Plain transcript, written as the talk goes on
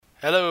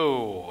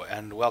Hello,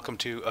 and welcome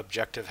to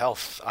Objective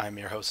Health. I'm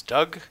your host,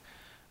 Doug.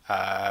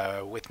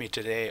 With me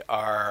today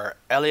are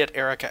Elliot,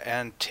 Erica,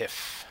 and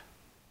Tiff.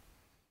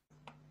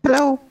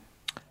 Hello.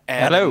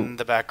 And Hello. in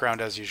the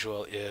background, as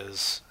usual,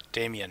 is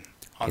Damien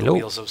on the Hello.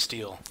 wheels of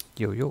steel.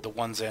 Yo. The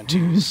ones and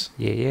twos.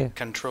 Yeah.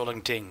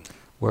 Controlling ting.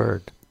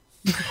 Word.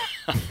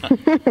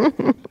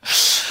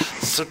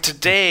 So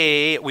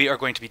today we are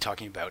going to be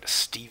talking about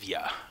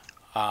stevia.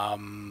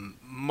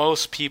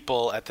 Most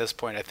people at this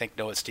point, I think,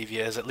 know what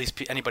stevia is. At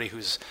least anybody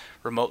who's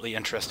remotely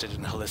interested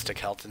in holistic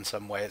health in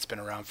some way. It's been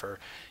around for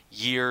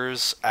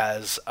years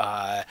as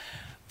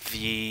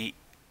the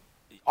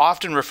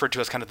often referred to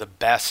as kind of the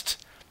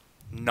best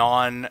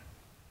non-sugar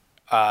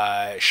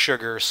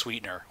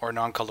sweetener or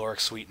non-caloric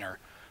sweetener.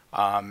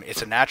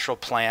 It's a natural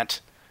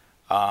plant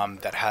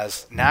that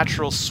has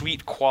natural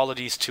sweet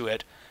qualities to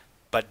it,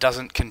 but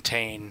doesn't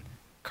contain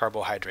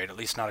carbohydrate, at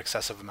least not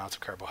excessive amounts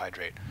of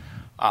carbohydrate.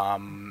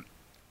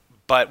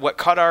 But what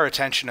caught our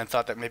attention and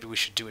thought that maybe we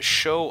should do a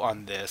show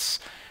on this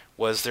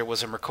was there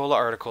was a Mercola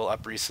article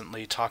up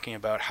recently talking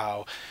about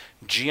how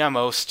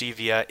GMO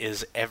stevia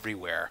is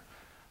everywhere.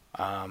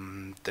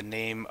 The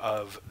name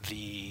of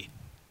the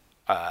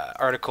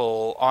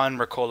article on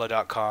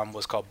Mercola.com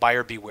was called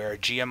Buyer Beware,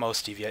 GMO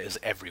stevia is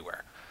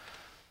everywhere.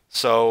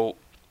 So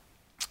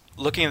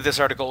looking at this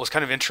article was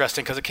kind of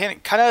interesting because it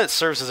kind of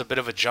serves as a bit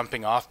of a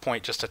jumping off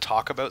point just to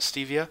talk about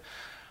stevia.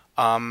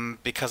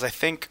 Because I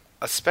think,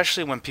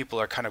 especially when people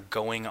are kind of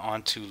going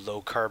onto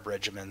low carb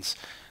regimens,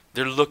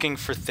 they're looking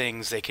for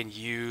things they can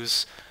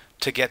use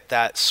to get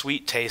that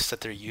sweet taste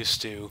that they're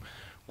used to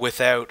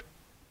without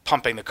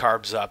pumping the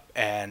carbs up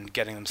and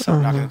getting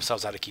themselves knocking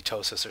themselves out of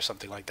ketosis or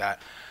something like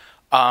that.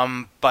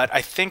 But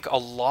I think a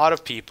lot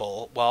of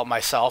people, well,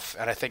 myself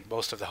and I think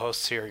most of the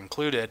hosts here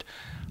included,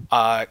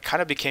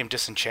 kind of became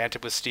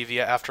disenchanted with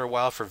stevia after a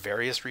while for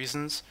various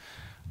reasons.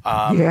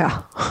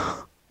 Yeah.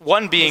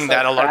 One being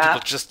that a lot of people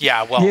just,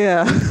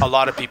 a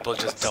lot of people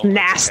just don't like the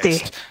nasty.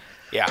 taste.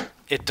 Yeah,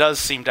 it does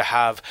seem to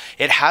have,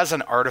 it has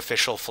an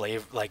artificial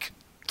flavor, like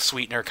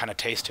sweetener kind of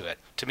taste to it.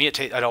 To me,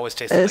 it always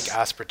tasted like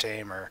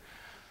aspartame or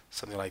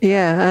something like that.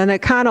 Yeah, and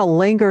it kind of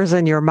lingers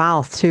in your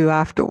mouth too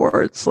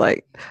afterwards.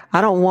 Like, I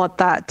don't want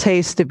that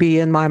taste to be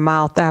in my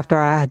mouth after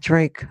I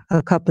drink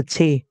a cup of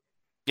tea.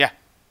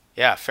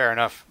 Yeah, fair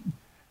enough.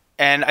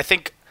 And I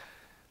think,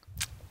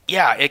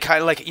 yeah, it kind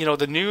of like,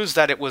 the news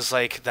that it was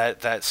like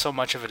that so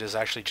much of it is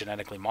actually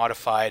genetically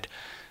modified,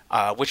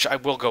 which I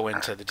will go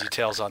into the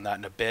details on that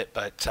in a bit.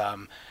 But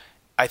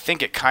I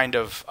think it kind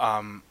of,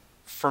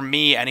 for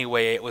me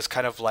anyway, it was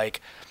kind of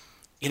like,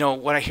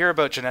 when I hear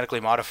about genetically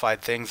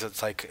modified things,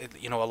 it's like,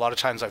 a lot of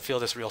times I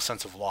feel this real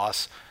sense of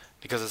loss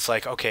because it's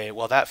like, okay,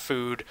 well, that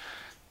food,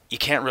 you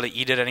can't really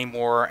eat it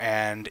anymore,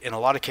 and in a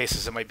lot of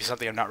cases it might be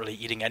something I'm not really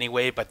eating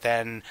anyway, but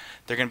then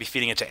they're going to be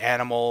feeding it to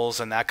animals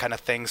and that kind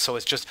of thing, so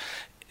it's just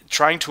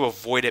trying to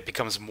avoid it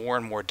becomes more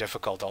and more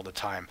difficult all the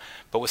time.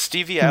 But with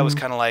stevia, I was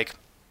kind of like,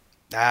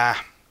 oh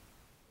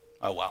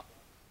well.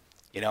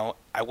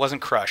 I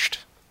wasn't crushed.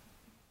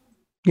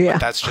 Yeah.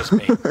 But that's just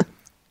me.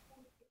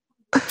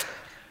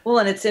 Well,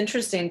 and it's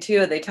interesting,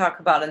 too, they talk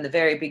about in the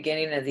very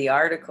beginning of the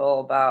article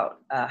about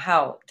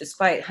how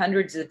despite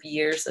hundreds of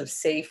years of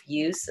safe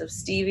use of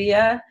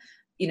stevia,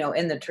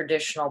 in the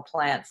traditional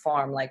plant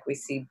form, like we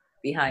see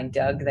behind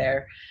Doug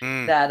there,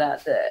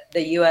 that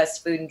the U.S.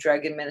 Food and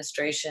Drug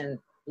Administration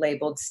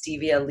labeled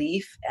stevia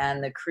leaf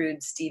and the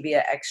crude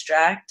stevia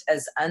extract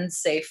as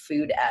unsafe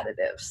food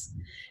additives.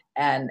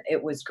 And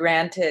it was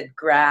granted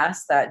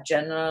GRAS, that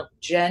generally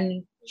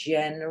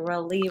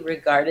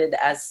regarded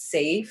as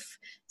safe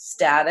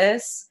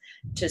status,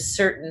 to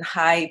certain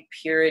high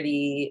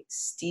purity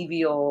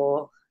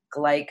steviol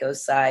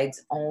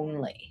glycosides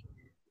only.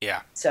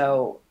 Yeah.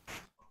 So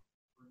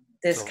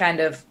this kind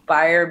of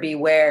buyer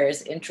beware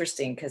is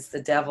interesting because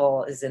the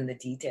devil is in the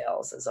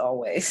details, as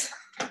always.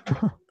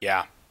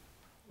 Yeah.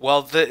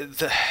 Well, the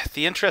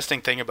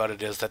interesting thing about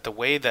it is that the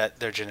way that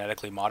they're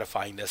genetically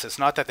modifying this, it's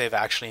not that they've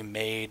actually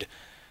made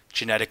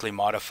genetically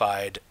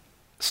modified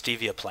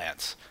stevia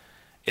plants.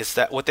 It's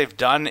that what they've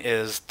done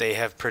is they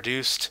have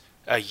produced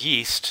a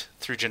yeast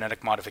through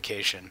genetic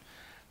modification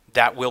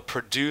that will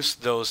produce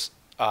those,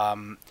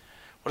 what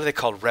are they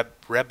called,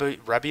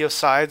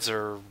 ribosides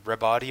or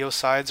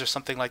ribodiosides or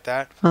something like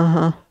that?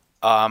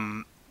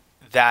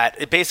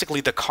 That basically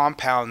the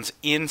compounds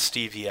in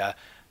stevia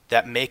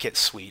that make it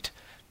sweet,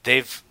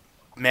 they've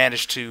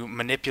managed to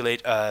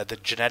manipulate the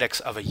genetics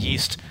of a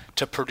yeast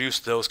to produce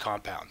those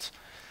compounds.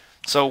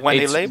 So when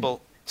they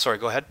label... Sorry,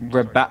 go ahead.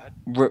 Ribodioside.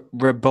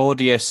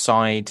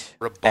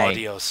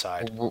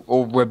 Ribodioside.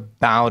 Or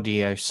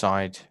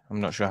ribodioside.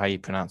 I'm not sure how you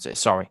pronounce it.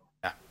 Sorry.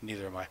 Yeah,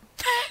 neither am I.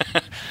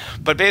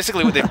 But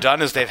basically what they've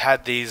done is they've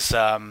had these...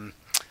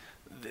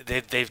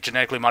 they've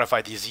genetically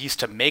modified these yeast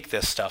to make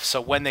this stuff. So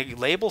when they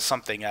label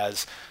something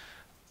as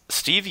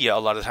stevia, a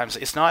lot of times,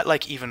 it's not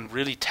like even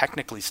really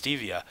technically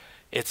stevia.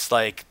 It's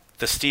like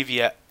the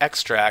stevia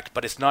extract,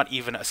 but it's not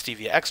even a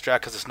stevia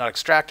extract because it's not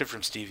extracted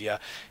from stevia.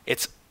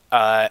 It's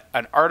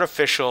an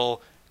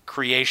artificial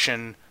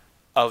creation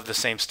of the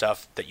same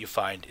stuff that you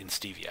find in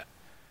stevia.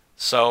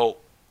 So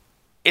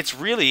it's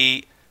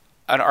really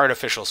an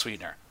artificial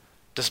sweetener,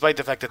 despite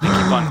the fact that they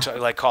keep on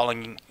like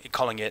calling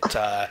it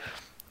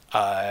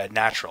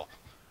natural,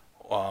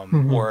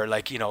 Hmm. or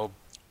like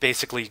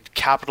basically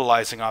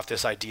capitalizing off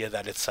this idea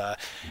that it's a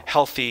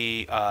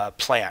healthy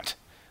plant,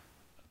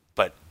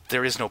 but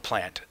there is no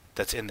plant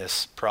that's in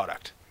this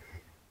product.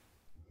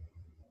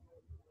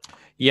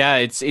 Yeah,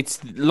 it's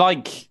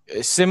like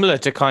similar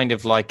to kind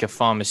of like a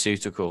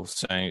pharmaceutical.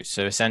 So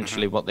Hmm.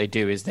 essentially what they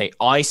do is they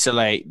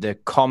isolate the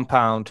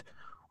compound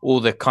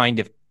or the kind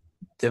of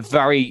the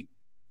very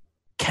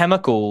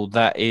chemical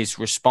that is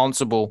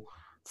responsible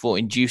for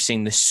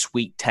inducing the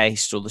sweet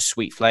taste or the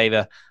sweet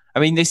flavor. I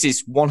mean, this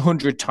is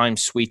 100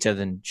 times sweeter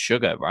than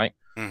sugar, right?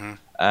 Hmm.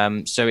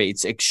 So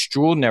it's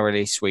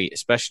extraordinarily sweet,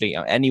 especially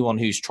anyone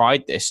who's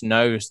tried this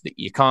knows that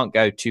you can't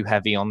go too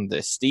heavy on the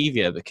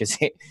stevia because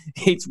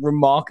it's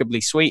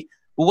remarkably sweet.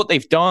 But what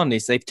they've done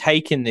is they've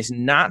taken this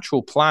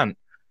natural plant,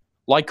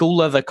 like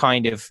all other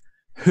kind of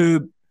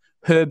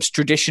herbs,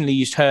 traditionally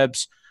used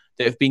herbs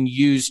that have been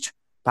used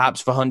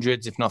perhaps for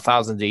hundreds, if not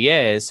thousands of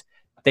years.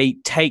 They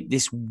take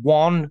this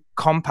one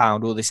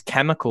compound or this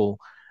chemical,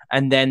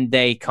 and then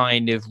they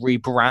kind of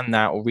rebrand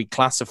that or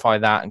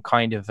reclassify that and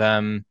kind of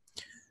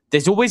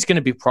there's always going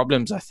to be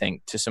problems, I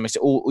think, to some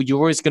extent, or you're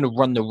always going to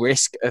run the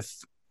risk of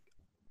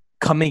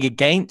coming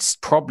against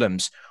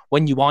problems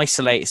when you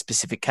isolate a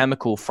specific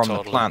chemical from the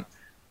Totally. plant.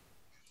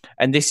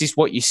 And this is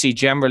what you see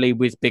generally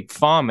with big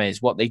pharma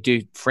is what they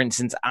do, for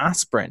instance,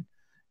 aspirin.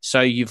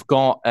 So you've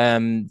got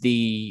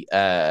the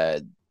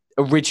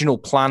original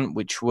plant,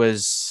 which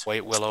was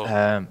White willow,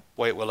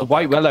 white willow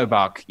white bug. willow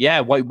bark. Yeah,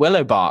 white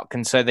willow bark.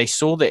 And so they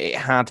saw that it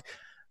had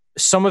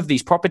some of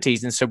these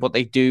properties. And so what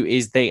they do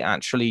is they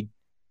actually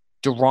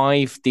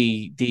derive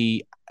the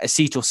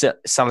acetyl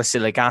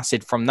salicylic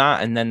acid from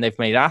that, and then they've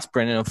made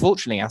aspirin. And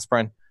unfortunately,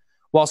 aspirin,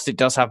 whilst it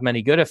does have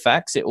many good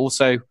effects, it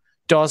also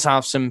does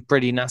have some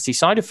pretty nasty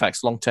side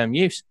effects long term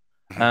use.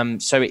 Hmm.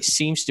 So it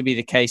seems to be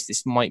the case.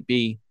 This might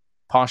be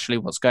partially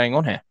what's going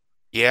on here.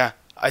 Yeah,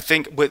 I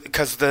think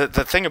because the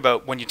thing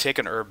about when you take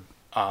an herb,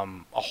 a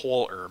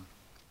whole herb,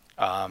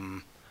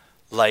 um,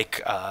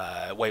 like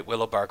white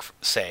willow bark,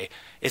 say,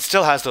 it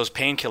still has those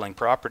pain killing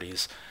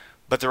properties,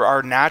 but there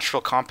are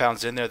natural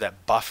compounds in there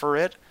that buffer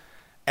it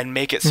and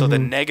make it so the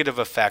Hmm. negative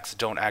effects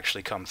don't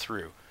actually come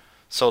through.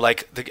 So,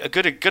 like a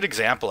good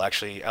example,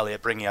 actually,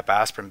 Elliot, bringing up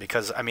aspirin,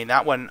 because I mean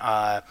that one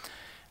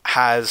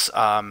has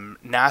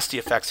nasty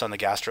effects on the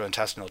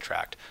gastrointestinal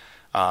tract.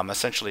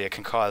 Essentially, it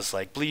can cause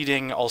like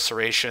bleeding,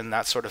 ulceration,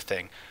 that sort of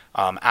thing.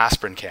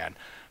 Aspirin can,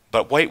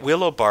 but white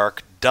willow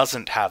bark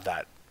doesn't have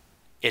that.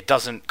 It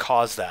doesn't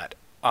cause that.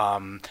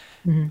 Um,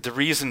 Hmm. the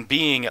reason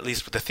being, at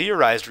least with the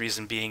theorized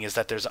reason being, is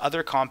that there's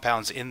other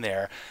compounds in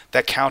there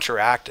that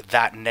counteract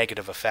that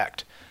negative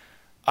effect.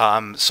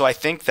 So I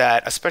think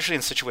that, especially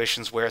in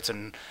situations where it's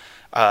in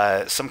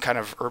some kind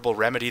of herbal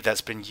remedy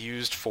that's been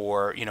used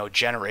for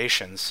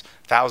generations,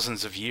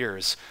 thousands of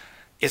years,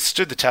 it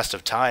stood the test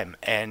of time.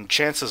 And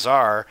chances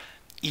are,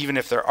 even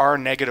if there are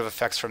negative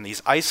effects from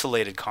these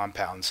isolated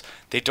compounds,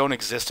 they don't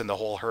exist in the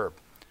whole herb.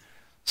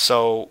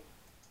 So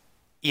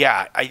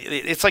yeah,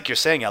 it's like you're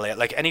saying, Elliot.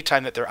 Like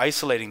anytime that they're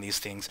isolating these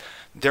things,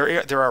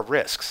 there are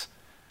risks.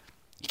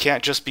 You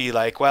can't just be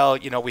like, well,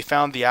 we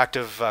found the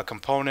active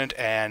component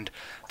and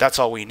that's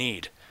all we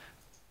need.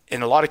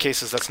 In a lot of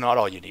cases, that's not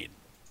all you need.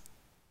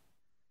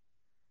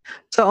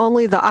 So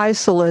only the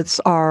isolates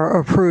are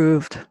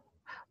approved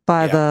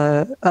by Yeah.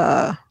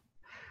 the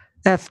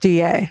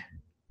FDA.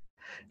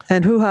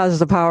 And who has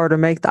the power to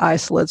make the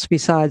isolates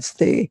besides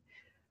the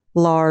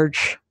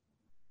large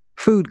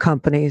food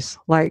companies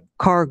like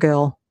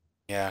Cargill?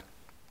 Yeah.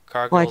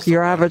 Like Cargill's the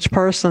your one. average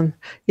person,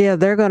 yeah,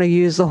 they're going to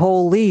use the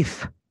whole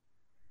leaf.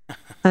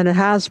 And it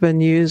has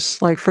been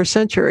used like for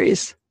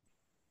centuries.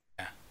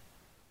 Yeah.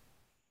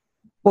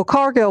 Well,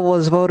 Cargill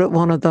was voted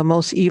one of the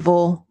most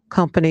evil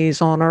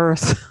companies on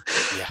earth.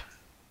 Yeah.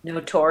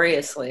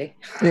 Notoriously.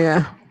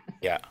 Yeah.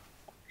 Yeah.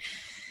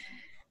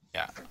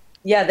 Yeah.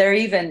 Yeah, they're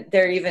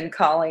even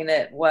calling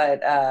it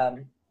what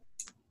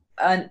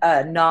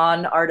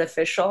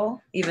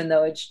non-artificial, even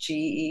though it's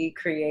GE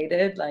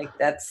created. Like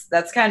that's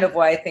kind of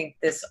why I think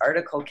this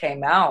article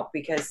came out,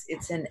 because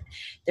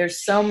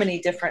there's so many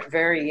different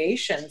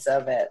variations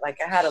of it. Like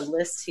I had a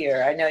list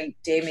here. I know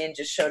Damien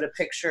just showed a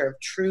picture of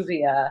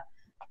Truvia,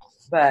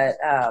 but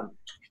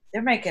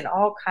they're making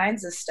all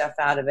kinds of stuff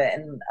out of it.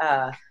 And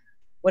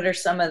what are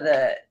some of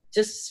the,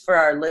 just for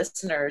our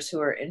listeners who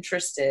are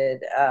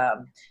interested,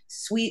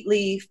 sweet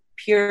leaf,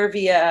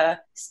 purevia,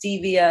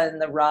 stevia in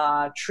the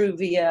raw,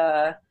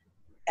 truvia,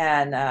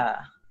 and I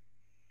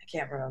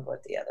can't remember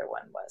what the other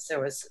one was. There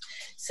was,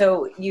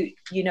 so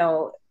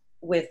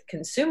with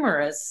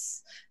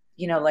consumerists,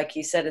 like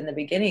you said in the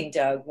beginning,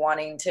 Doug,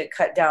 wanting to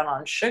cut down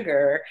on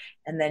sugar,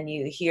 and then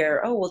you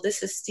hear, oh, well,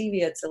 this is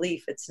stevia, it's a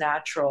leaf, it's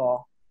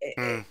natural.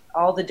 Mm.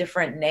 All the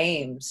different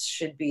names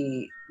should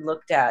be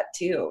looked at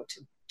too,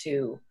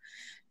 to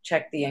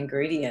check the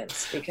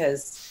ingredients,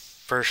 because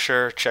For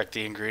sure, check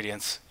the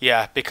ingredients.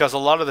 Yeah, because a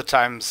lot of the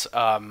times,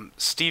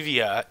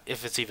 stevia,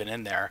 if it's even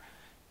in there,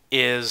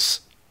 is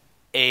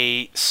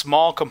a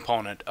small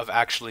component of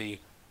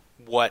actually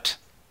what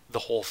the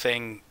whole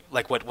thing,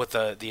 like what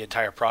the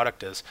entire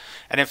product is.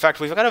 And in fact,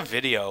 we've got a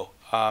video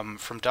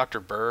from Dr.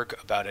 Berg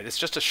about it. It's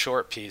just a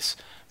short piece.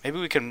 Maybe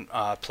we can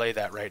play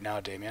that right now,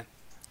 Damien.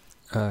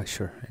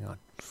 Sure, hang on.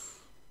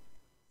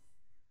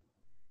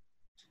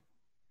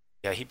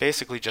 Yeah, he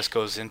basically just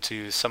goes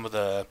into some of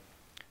the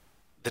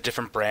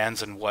different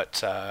brands and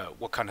what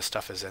kind of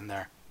stuff is in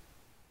there.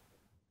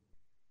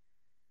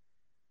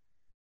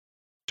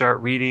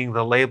 Start reading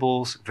the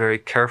labels very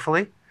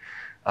carefully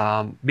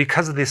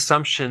because of the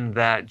assumption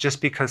that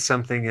just because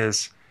something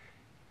is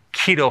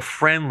keto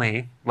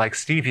friendly, like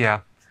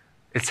stevia,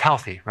 it's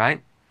healthy,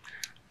 right?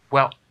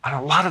 Well, on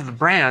a lot of the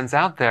brands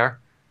out there,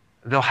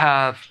 they'll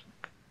have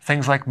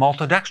things like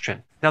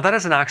maltodextrin. Now that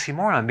is an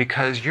oxymoron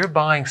because you're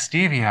buying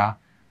stevia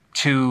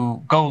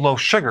to go low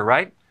sugar,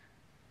 right?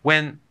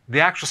 When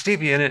the actual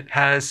stevia in it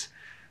has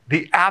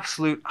the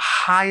absolute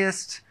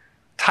highest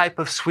type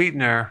of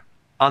sweetener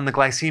on the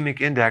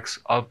glycemic index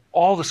of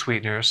all the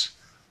sweeteners,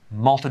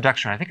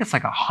 maltodextrin. I think it's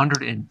like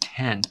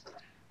 110.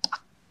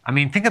 I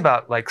mean, think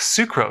about like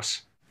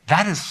sucrose.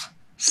 That is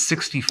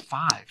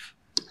 65.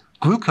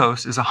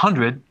 Glucose is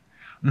 100.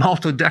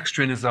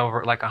 Maltodextrin is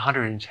over like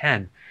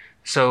 110.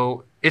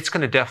 So it's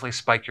going to definitely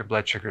spike your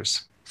blood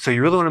sugars. So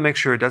you really want to make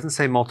sure it doesn't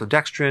say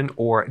maltodextrin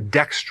or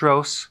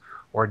dextrose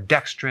or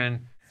dextrin,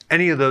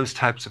 any of those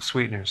types of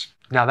sweeteners.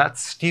 Now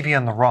that's stevia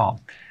in the raw.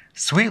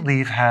 Sweet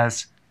leaf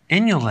has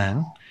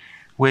inulin,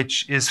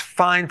 which is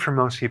fine for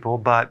most people,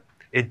 but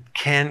it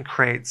can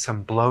create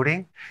some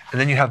bloating. And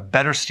then you have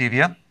better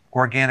stevia,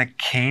 organic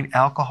cane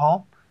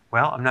alcohol.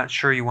 Well, I'm not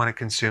sure you want to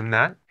consume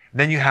that.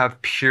 Then you have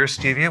pure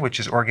stevia, which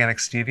is organic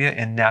stevia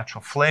in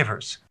natural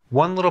flavors.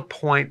 One little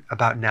point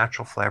about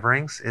natural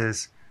flavorings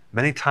is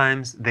many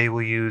times they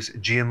will use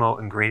GMO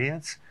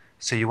ingredients.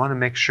 So you want to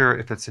make sure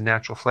if it's a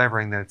natural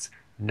flavoring that it's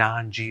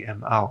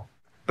non-GMO.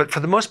 But for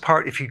the most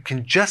part, if you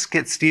can just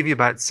get stevia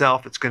by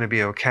itself, it's going to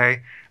be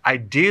okay.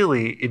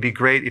 Ideally, it'd be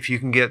great if you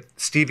can get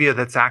stevia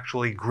that's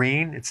actually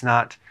green. It's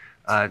not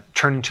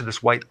turned into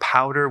this white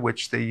powder,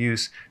 which they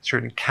use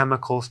certain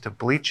chemicals to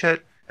bleach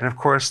it. And of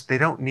course, they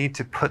don't need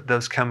to put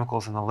those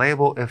chemicals on the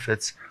label if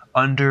it's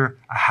under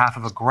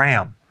 0.5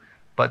 gram.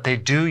 But they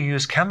do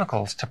use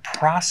chemicals to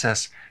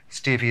process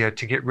stevia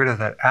to get rid of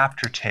that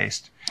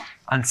aftertaste.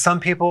 On some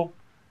people,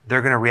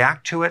 they're going to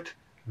react to it.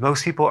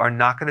 Most people are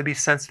not going to be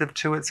sensitive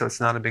to it, so it's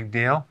not a big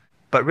deal.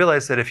 But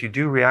realize that if you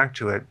do react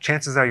to it,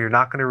 chances are you're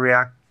not going to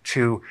react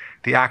to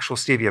the actual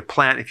stevia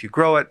plant if you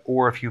grow it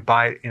or if you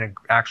buy it in an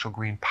actual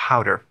green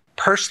powder.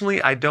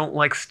 Personally, I don't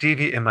like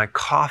stevia in my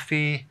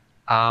coffee.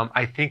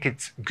 I think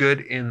it's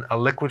good in a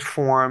liquid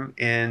form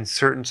in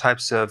certain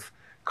types of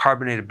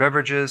carbonated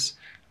beverages.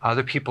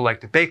 Other people like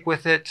to bake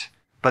with it.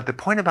 But the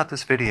point about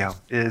this video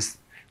is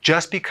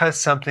just because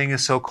something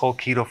is so-called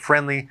keto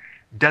friendly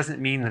doesn't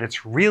mean that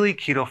it's really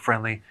keto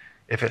friendly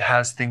if it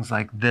has things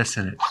like this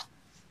in it.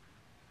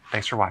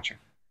 Thanks for watching.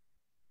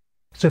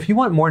 So if you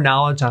want more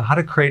knowledge on how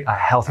to create a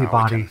healthy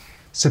body,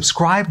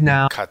 subscribe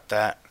now. Cut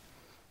that.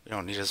 We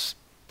don't need his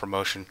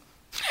promotion.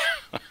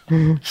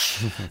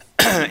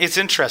 It's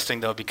interesting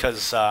though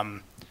because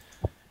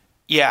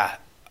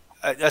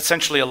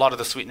essentially a lot of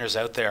the sweeteners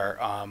out there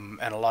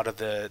and a lot of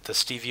the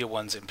stevia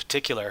ones in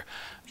particular,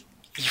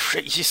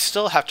 you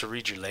still have to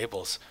read your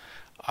labels.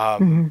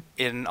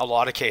 In a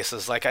lot of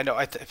cases, like I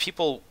know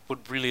people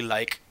would really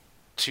like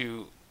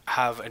to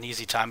have an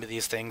easy time with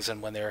these things,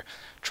 and when they're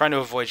trying to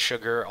avoid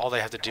sugar, all they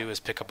have to do is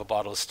pick up a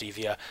bottle of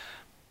stevia.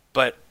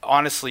 But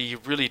honestly,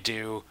 you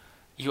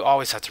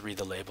always have to read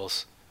the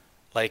labels.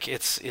 Like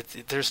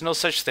there's no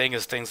such thing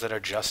as things that are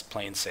just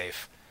plain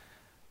safe.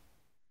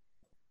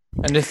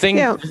 And the thing,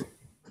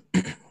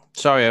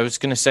 sorry, I was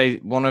going to say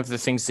one of the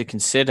things to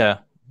consider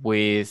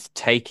with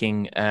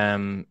taking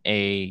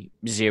a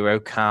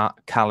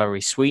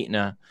 0-calorie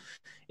sweetener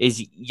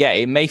is,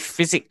 it may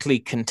physically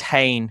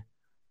contain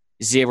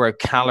 0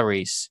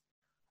 calories,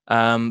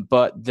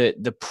 but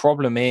the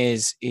problem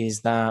is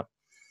that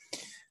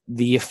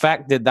the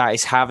effect that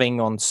is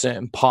having on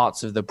certain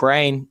parts of the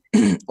brain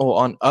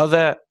or on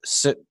other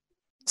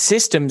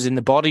systems in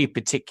the body,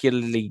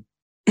 particularly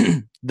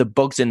the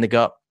bugs in the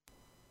gut,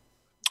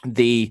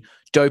 the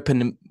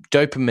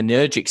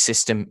dopaminergic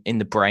system in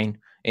the brain,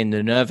 in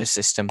the nervous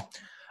system,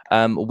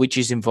 which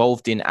is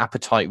involved in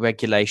appetite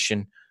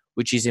regulation,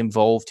 which is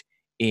involved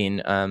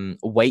in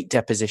weight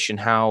deposition,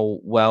 how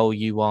well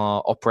you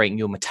are operating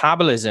your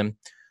metabolism.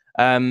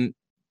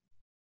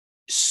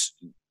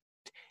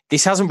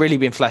 This hasn't really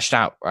been fleshed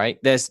out, right?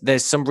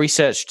 There's some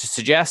research to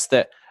suggest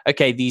that,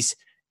 okay, these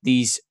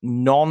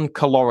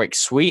non-caloric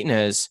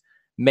sweeteners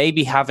may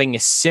be having a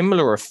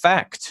similar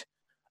effect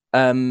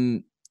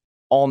on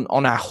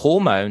our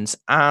hormones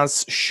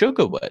as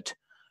sugar would.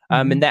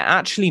 And there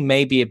actually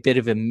may be a bit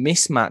of a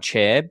mismatch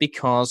here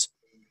because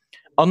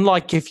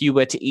unlike if you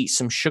were to eat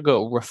some sugar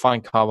or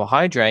refined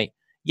carbohydrate,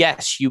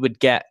 yes, you would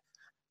get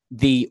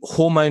the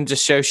hormones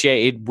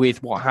associated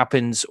with what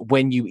happens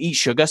when you eat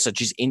sugar,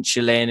 such as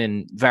insulin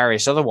and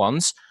various other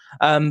ones.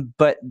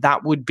 But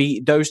that would be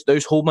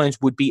those hormones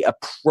would be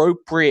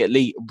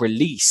appropriately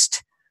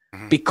released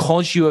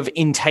because you have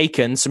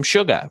intaken some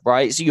sugar,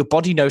 right? So your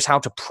body knows how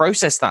to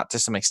process that to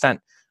some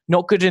extent.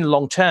 Not good in the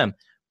long term,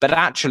 but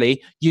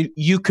actually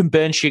you can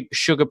burn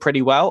sugar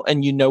pretty well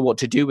and you know what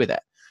to do with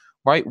it,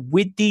 right?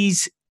 With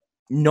these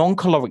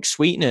non-caloric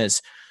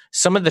sweeteners,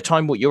 some of the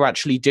time what you're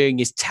actually doing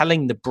is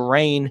telling the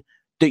brain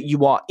that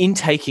you are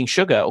intaking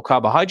sugar or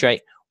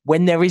carbohydrate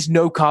when there is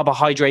no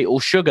carbohydrate or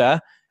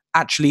sugar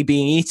actually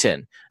being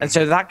eaten. And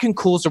so that can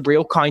cause a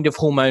real kind of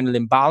hormonal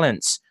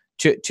imbalance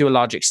to a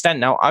large extent.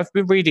 Now, I've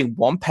been reading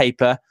one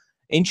paper,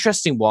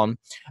 interesting one.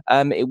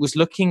 It was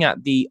looking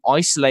at the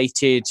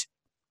isolated,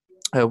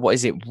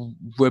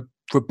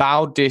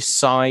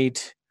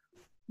 ribaldicide.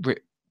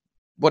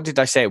 What did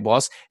I say it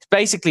was? It's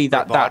basically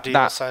that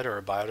or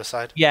a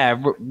biodicide.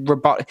 Yeah,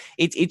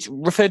 it's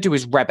referred to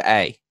as Reb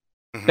A.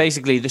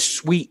 Basically, the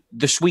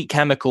sweet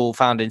chemical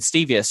found in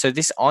stevia. So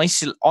this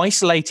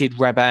isolated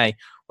Reb A,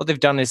 what they've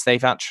done is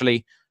they've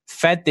actually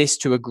fed this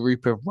to a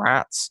group of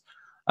rats.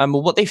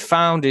 But what they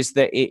found is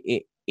that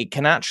it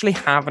can actually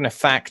have an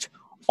effect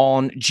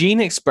on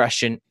gene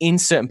expression in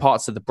certain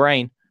parts of the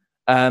brain,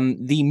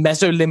 the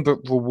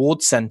mesolimbic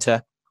reward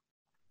center,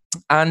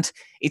 and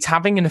it's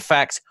having an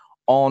effect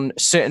on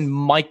certain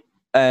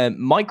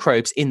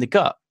microbes in the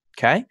gut.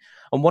 Okay.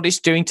 And what it's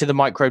doing to the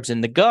microbes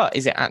in the gut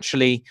is it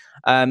actually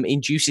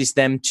induces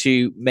them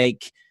to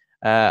make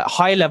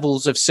high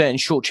levels of certain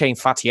short-chain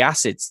fatty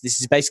acids.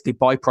 This is basically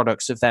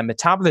byproducts of their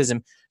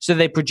metabolism. So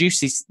they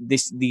produce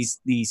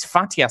these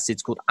fatty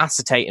acids called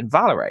acetate and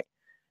valerate.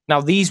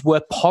 Now, these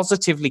were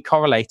positively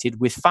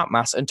correlated with fat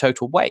mass and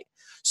total weight.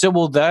 So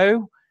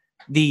although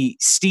the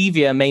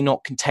stevia may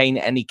not contain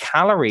any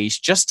calories,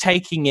 just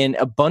taking in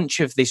a bunch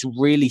of this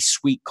really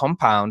sweet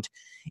compound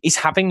is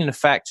having an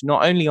effect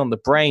not only on the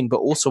brain, but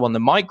also on the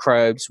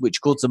microbes, which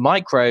cause the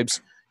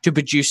microbes to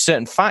produce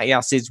certain fatty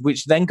acids,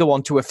 which then go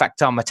on to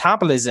affect our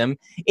metabolism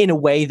in a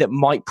way that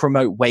might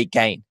promote weight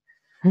gain.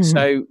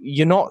 So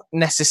you're not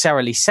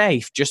necessarily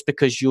safe just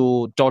because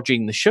you're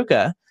dodging the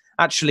sugar.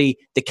 Actually,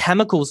 the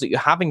chemicals that you're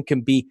having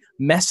can be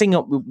messing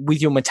up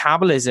with your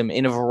metabolism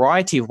in a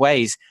variety of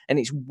ways. And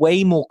it's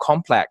way more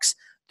complex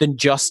than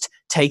just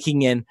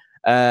taking in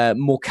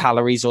more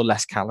calories or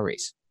less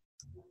calories.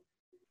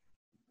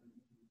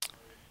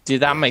 Did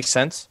that make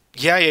sense?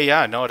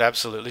 Yeah. No, it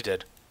absolutely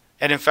did.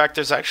 And in fact,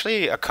 there's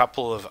actually a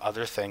couple of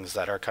other things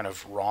that are kind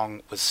of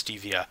wrong with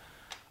stevia.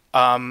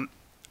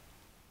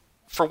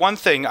 For one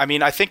thing, I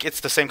mean, I think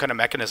it's the same kind of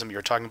mechanism you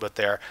were talking about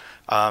there,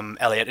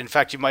 Elliot. In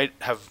fact, you might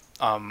have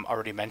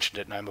already mentioned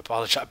it, and I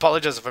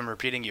apologize if I'm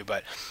repeating you,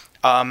 but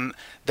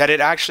that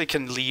it actually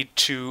can lead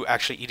to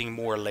actually eating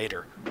more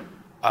later.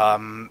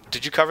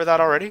 Did you cover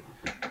that already?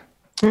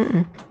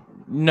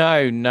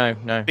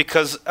 No.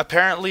 Because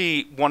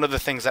apparently one of the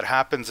things that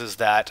happens is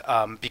that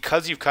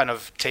because you've kind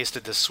of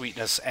tasted this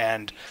sweetness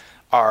and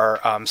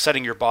are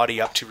setting your body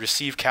up to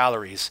receive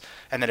calories,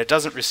 and then it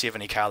doesn't receive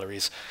any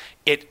calories,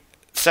 it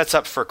sets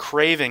up for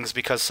cravings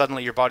because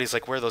suddenly your body's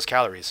like, where are those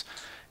calories?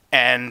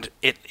 And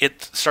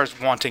it starts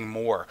wanting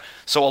more.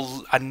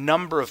 So a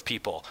number of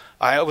people,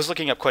 I was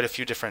looking up quite a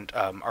few different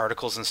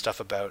articles and stuff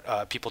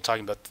about people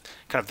talking about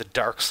kind of the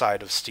dark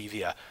side of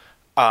stevia.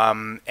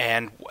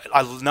 And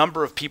a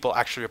number of people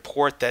actually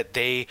report that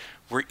they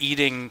were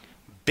eating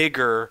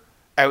bigger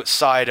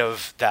outside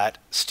of that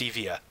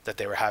stevia that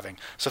they were having.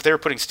 So if they were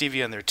putting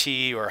stevia in their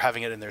tea or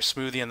having it in their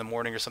smoothie in the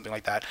morning or something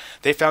like that,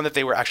 they found that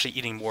they were actually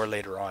eating more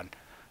later on.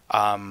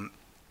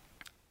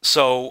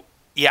 So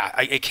yeah,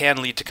 it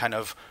can lead to kind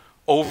of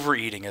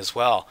overeating as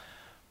well.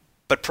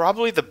 But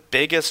probably the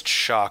biggest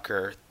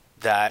shocker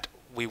that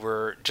we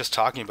were just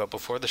talking about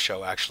before the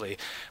show actually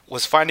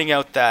was finding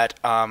out that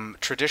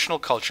traditional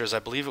cultures, I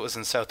believe it was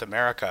in South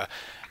America,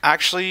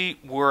 actually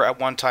were at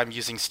one time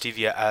using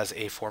stevia as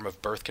a form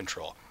of birth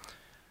control.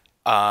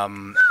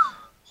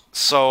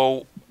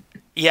 So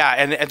yeah,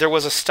 and there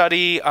was a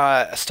study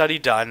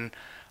done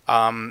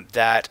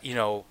that, you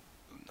know,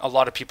 a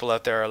lot of people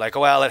out there are like, oh,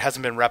 well, it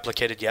hasn't been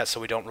replicated yet,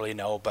 so we don't really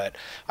know, but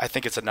I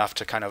think it's enough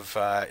to kind of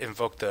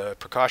invoke the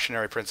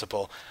precautionary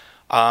principle.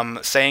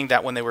 Saying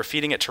that when they were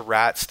feeding it to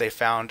rats, they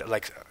found,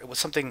 like, it was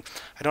something,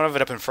 I don't have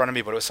it up in front of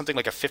me, but it was something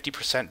like a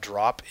 50%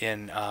 drop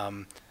in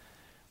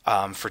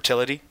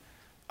fertility.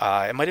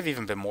 It might have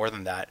even been more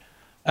than that.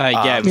 It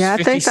was I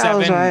think that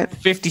was right.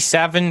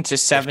 57 to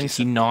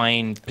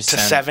 79%. To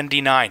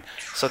 79.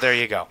 So there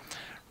you go.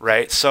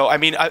 Right. So, I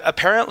mean,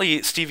 apparently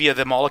stevia,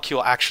 the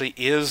molecule actually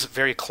is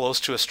very close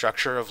to a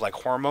structure of like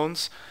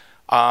hormones.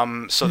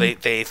 So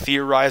they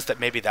theorize that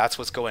maybe that's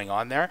what's going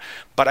on there.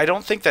 But I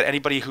don't think that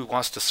anybody who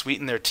wants to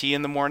sweeten their tea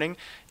in the morning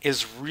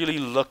is really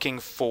looking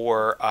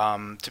for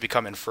to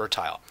become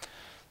infertile.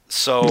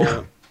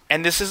 So,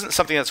 and this isn't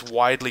something that's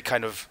widely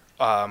kind of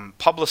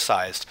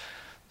publicized.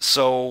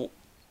 So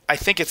I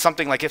think it's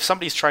something like if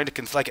somebody's trying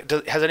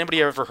to, has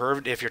anybody ever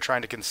heard if you're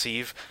trying to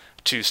conceive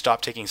to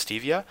stop taking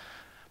stevia?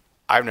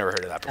 I've never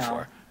heard of that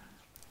before.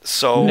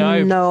 So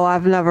no,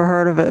 I've never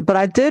heard of it. But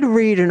I did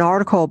read an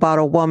article about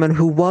a woman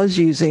who was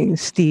using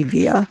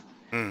stevia.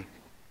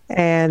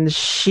 and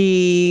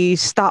she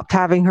stopped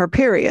having her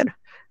period.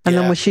 And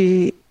then when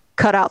she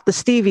cut out the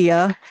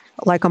stevia,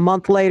 like a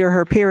month later,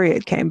 her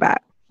period came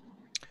back.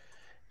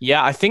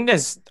 Yeah, I think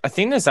there's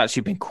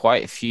actually been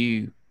quite a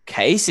few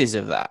cases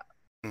of that.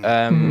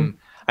 I mean,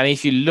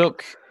 if you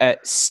look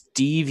at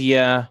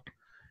stevia,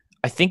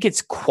 I think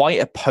it's quite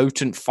a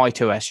potent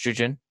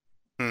phytoestrogen.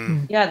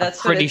 Yeah,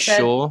 that's pretty what it said,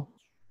 sure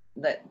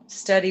that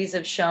studies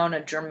have shown a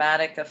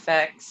dramatic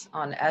effect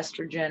on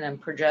estrogen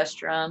and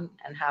progesterone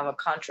and have a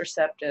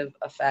contraceptive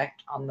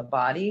effect on the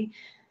body.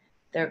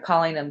 They're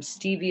calling them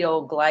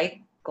steviol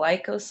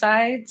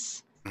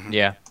glycosides.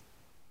 Yeah.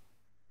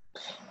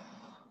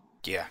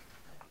 Yeah.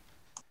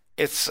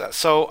 It's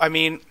so, I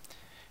mean,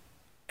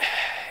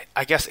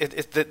 I guess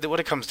what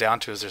it comes down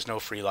to is there's no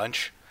free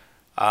lunch.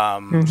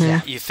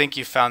 You think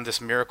you found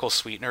this miracle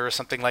sweetener or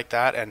something like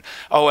that, and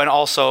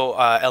also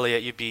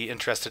Elliot, you'd be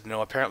interested to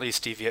know, apparently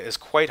stevia is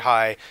quite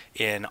high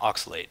in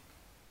oxalate.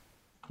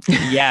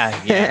 Yeah.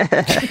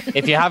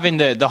 If you're having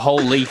the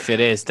whole leaf, it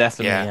is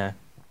definitely.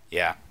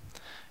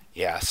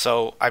 Yeah.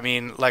 So I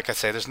mean, like I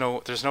say, there's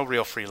no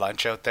real free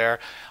lunch out there.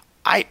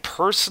 I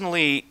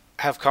personally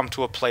have come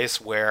to a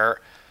place where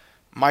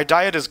my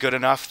diet is good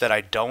enough that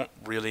I don't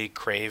really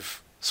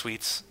crave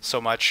sweets so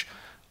much.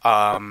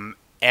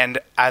 And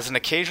as an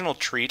occasional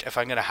treat, if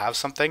I'm going to have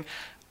something,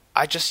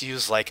 I just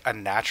use like a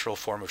natural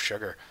form of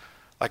sugar.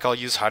 Like I'll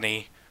use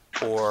honey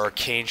or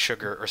cane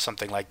sugar or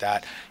something like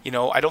that. You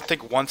know, I don't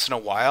think once in a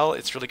while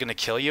it's really going to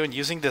kill you. And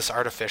using this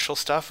artificial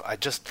stuff, I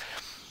don't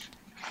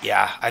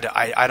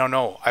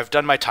know. I've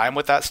done my time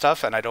with that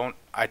stuff, and I don't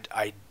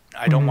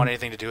want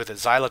anything to do with it.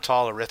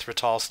 Xylitol,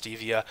 erythritol,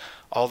 stevia,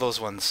 all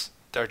those ones,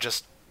 they're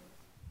just,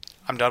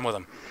 I'm done with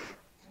them.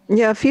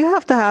 Yeah, if you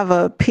have to have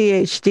a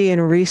PhD in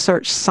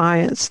research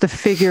science to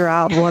figure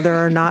out whether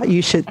or not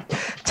you should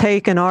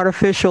take an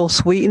artificial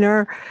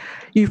sweetener,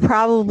 you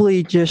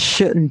probably just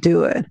shouldn't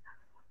do it.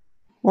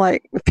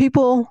 Like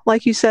people,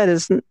 like you said,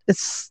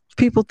 it's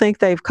people think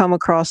they've come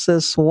across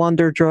this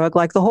wonder drug.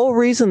 Like the whole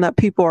reason that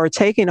people are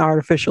taking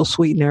artificial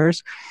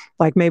sweeteners,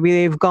 like maybe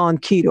they've gone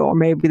keto or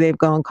maybe they've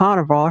gone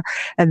carnivore,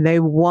 and they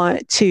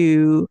want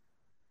to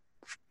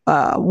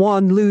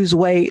one, lose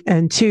weight,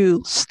 and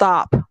two,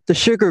 stop the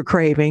sugar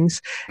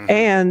cravings.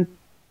 And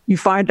you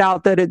find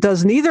out that it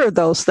does neither of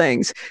those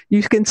things.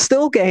 You can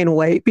still gain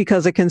weight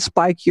because it can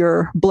spike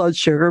your blood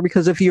sugar,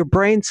 because if your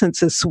brain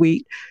senses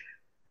sweet,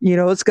 you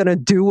know, it's going to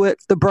do what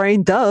the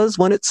brain does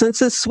when it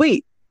senses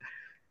sweet.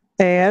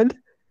 And,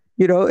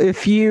 you know,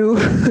 if you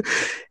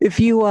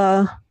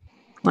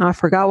I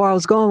forgot where I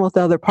was going with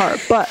the other part,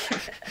 but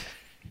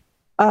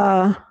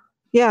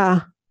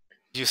yeah.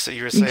 You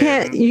were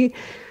saying you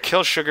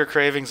kill sugar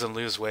cravings and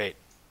lose weight.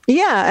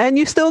 Yeah, and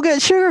you still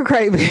get sugar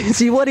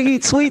cravings. You want to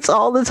eat sweets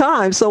all the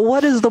time. So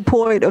what is the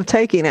point of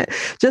taking it?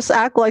 Just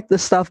act like the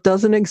stuff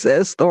doesn't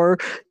exist, or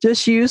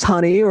just use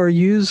honey or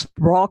use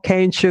raw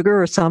cane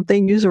sugar or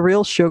something. Use a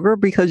real sugar,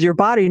 because your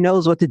body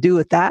knows what to do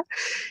with that.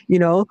 You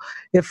know,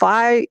 if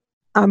I'm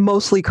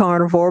mostly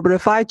carnivore, but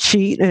if I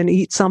cheat and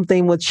eat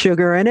something with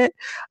sugar in it,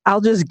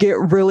 I'll just get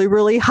really,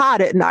 really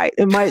hot at night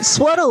and might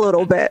sweat a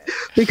little bit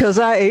because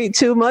I ate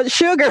too much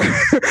sugar.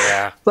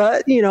 Yeah.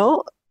 But, you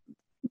know,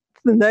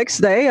 the next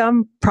day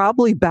I'm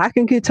probably back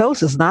in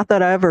ketosis. Not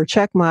that I ever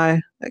check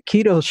my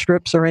keto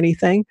strips or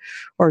anything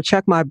or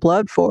check my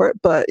blood for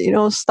it, but, you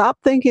know, stop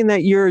thinking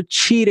that you're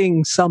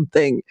cheating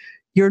something.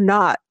 You're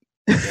not.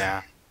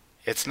 Yeah.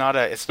 It's not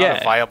a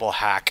viable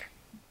hack.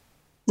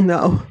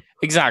 No.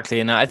 Exactly.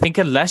 And I think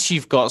unless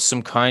you've got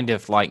some kind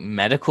of like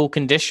medical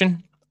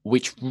condition,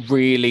 which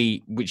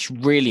really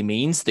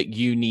means that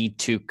you need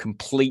to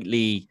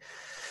completely,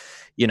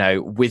 you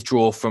know,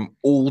 withdraw from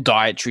all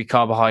dietary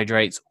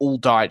carbohydrates, all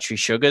dietary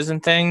sugars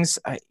and things,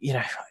 you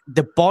know,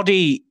 the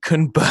body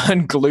can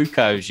burn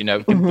glucose, you know,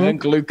 it can burn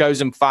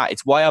glucose and fat.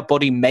 It's why our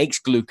body makes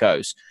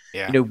glucose.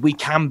 Yeah. You know, we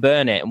can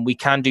burn it and we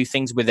can do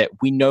things with it.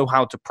 We know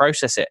how to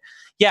process it.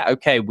 Yeah.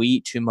 Okay. We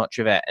eat too much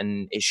of it,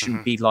 and it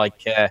shouldn't be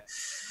like,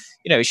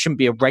 you know, it shouldn't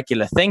be a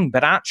regular thing,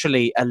 but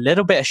actually a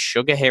little bit of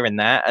sugar here and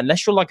there,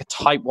 unless you're like a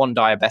type 1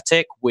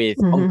 diabetic with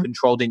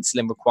uncontrolled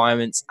insulin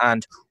requirements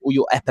or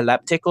you're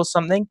epileptic or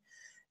something,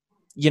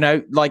 you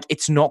know, like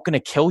it's not going to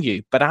kill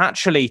you. But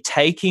actually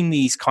taking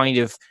these kind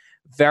of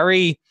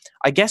very,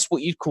 I guess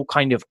what you'd call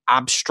kind of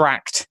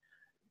abstract,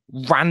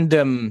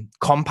 random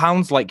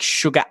compounds like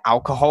sugar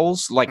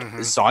alcohols, like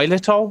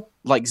xylitol.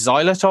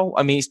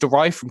 I mean, it's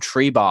derived from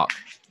tree bark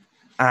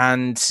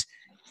and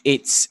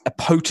it's a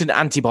potent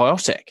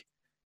antibiotic.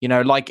 You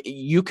know, like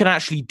you can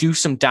actually do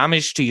some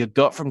damage to your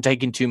gut from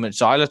taking too much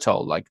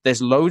xylitol. Like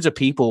there's loads of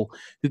people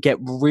who get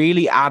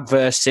really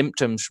adverse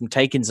symptoms from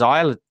taking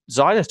xylitol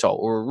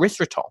or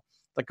erythritol.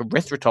 Like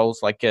erythritol is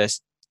like a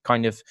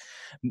kind of,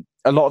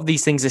 a lot of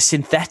these things are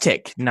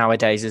synthetic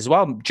nowadays as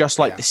well, just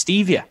like the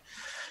stevia.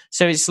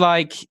 So it's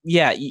like,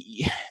 yeah,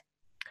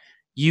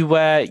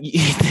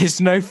 there's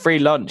no free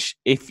lunch.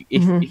 If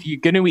you're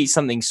going to eat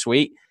something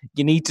sweet,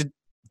 you need to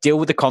deal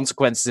with the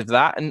consequences of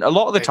that. And a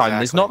lot of the time,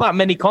 there's not Exactly. that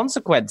many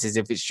consequences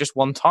if it's just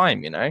one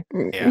time, Yeah.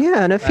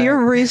 Yeah, and if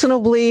you're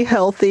reasonably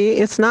healthy,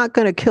 it's not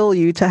going to kill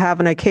you to have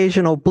an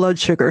occasional blood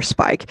sugar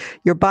spike.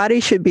 Your body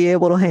should be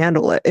able to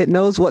handle it. It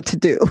knows what to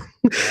do.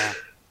 Yeah.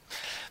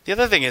 The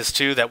other thing is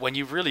too that when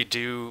you really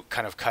do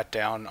kind of cut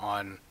down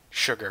on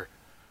sugar,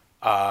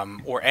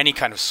 or any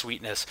kind of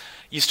sweetness,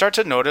 you start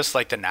to notice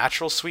like the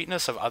natural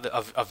sweetness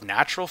of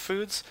natural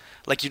foods.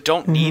 Like you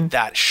don't need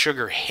that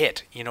sugar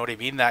hit. You know what I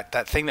mean?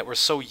 That thing that we're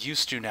so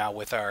used to now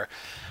with our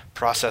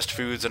processed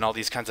foods and all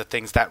these kinds of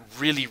things. That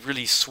really,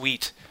 really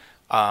sweet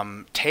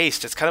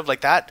taste. It's kind of like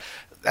that.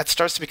 That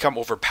starts to become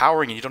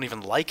overpowering, and you don't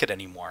even like it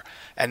anymore.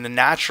 And the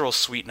natural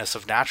sweetness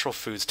of natural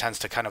foods tends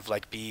to kind of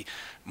like be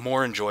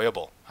more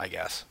enjoyable, I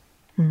guess.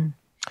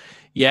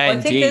 Yeah, Well,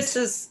 I think indeed. this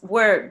is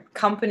where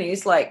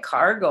companies like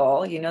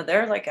Cargill,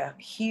 they're like a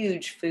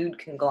huge food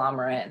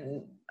conglomerate,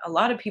 and a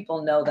lot of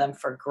people know them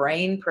for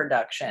grain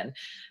production.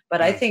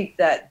 But I think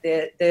that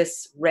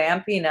this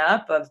ramping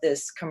up of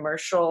this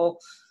commercial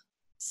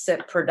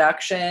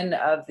production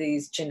of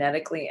these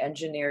genetically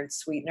engineered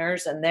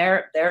sweeteners, and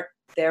their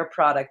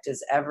product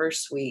is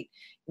EverSweet.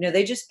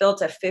 They just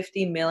built a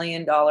 $50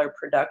 million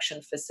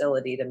production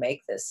facility to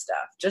make this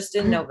stuff just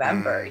in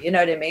November. You know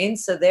what I mean?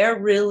 So they're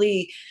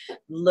really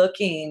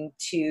looking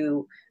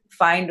to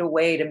find a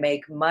way to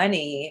make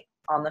money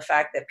on the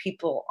fact that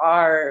people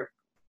are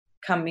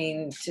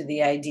coming to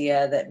the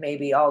idea that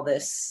maybe all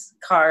this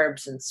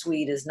carbs and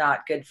sweet is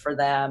not good for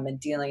them, and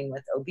dealing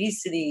with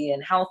obesity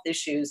and health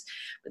issues.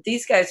 But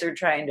these guys are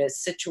trying to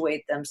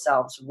situate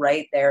themselves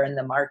right there in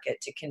the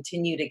market to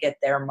continue to get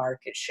their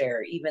market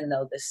share, even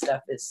though this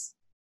stuff is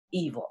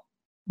evil.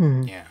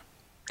 Yeah.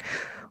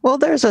 Well,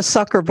 there's a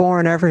sucker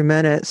born every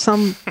minute.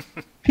 Some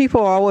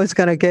people are always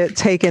going to get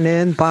taken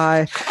in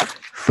by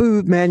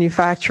food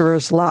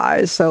manufacturers'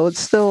 lies. So it's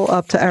still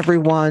up to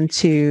everyone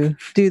to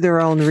do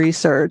their own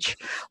research.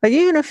 Like,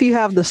 even if you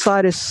have the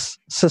slightest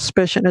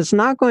suspicion, it's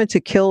not going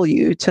to kill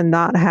you to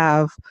not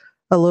have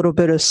a little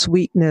bit of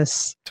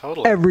sweetness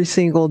Totally. every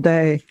single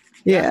day.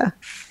 Yeah.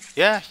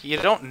 Yeah, you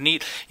don't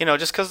need,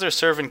 just because they're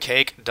serving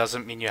cake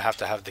doesn't mean you have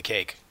to have the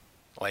cake.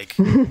 Like,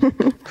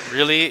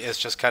 really, it's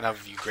just kind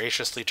of you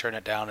graciously turn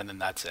it down and then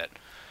that's it.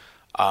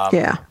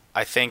 Yeah.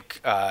 I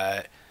think,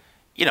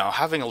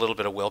 having a little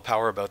bit of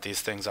willpower about these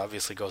things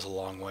obviously goes a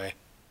long way.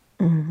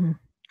 And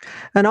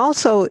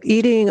also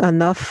eating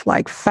enough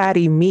like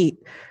fatty meat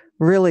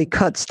really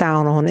cuts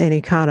down on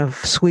any kind of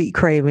sweet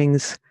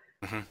cravings.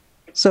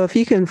 So if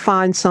you can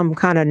find some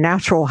kind of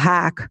natural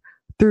hack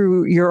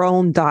through your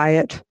own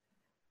diet,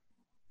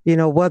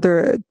 whether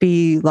it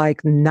be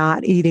like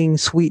not eating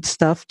sweet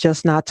stuff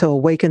just not to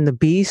awaken the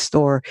beast,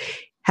 or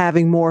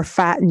having more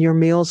fat in your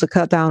meals to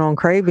cut down on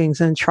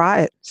cravings, and try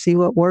it. See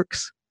what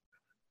works.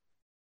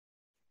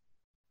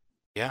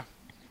 Yeah.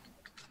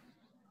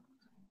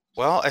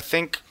 Well, I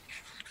think,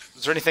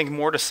 is there anything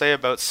more to say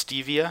about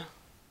stevia?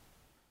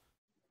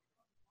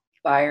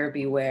 Buyer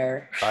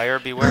beware. Buyer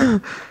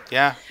beware.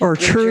 Yeah. Or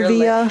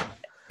Truvia.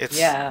 It's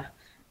Yeah.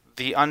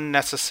 the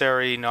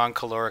unnecessary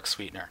non-caloric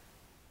sweetener.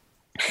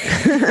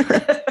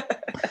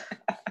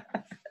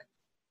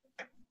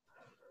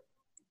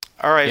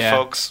 All right,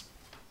 folks.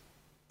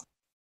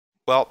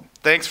 Well,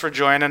 thanks for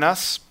joining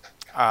us.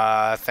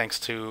 Thanks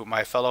to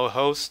my fellow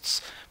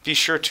hosts. Be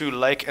sure to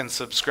like and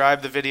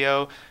subscribe the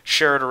video.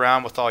 Share it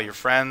around with all your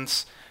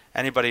friends.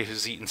 Anybody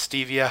who's eaten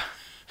stevia.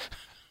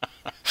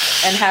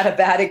 And had a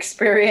bad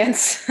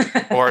experience.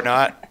 Or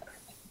not.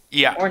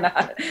 Yeah. Or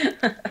not.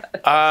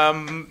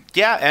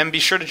 Yeah, and be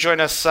sure to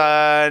join us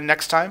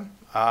next time.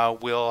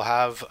 We'll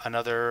have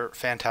another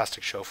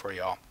fantastic show for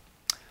y'all.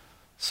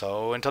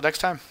 So until next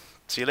time,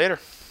 see you later.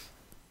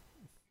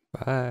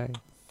 Bye.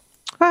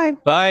 Bye.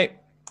 Bye.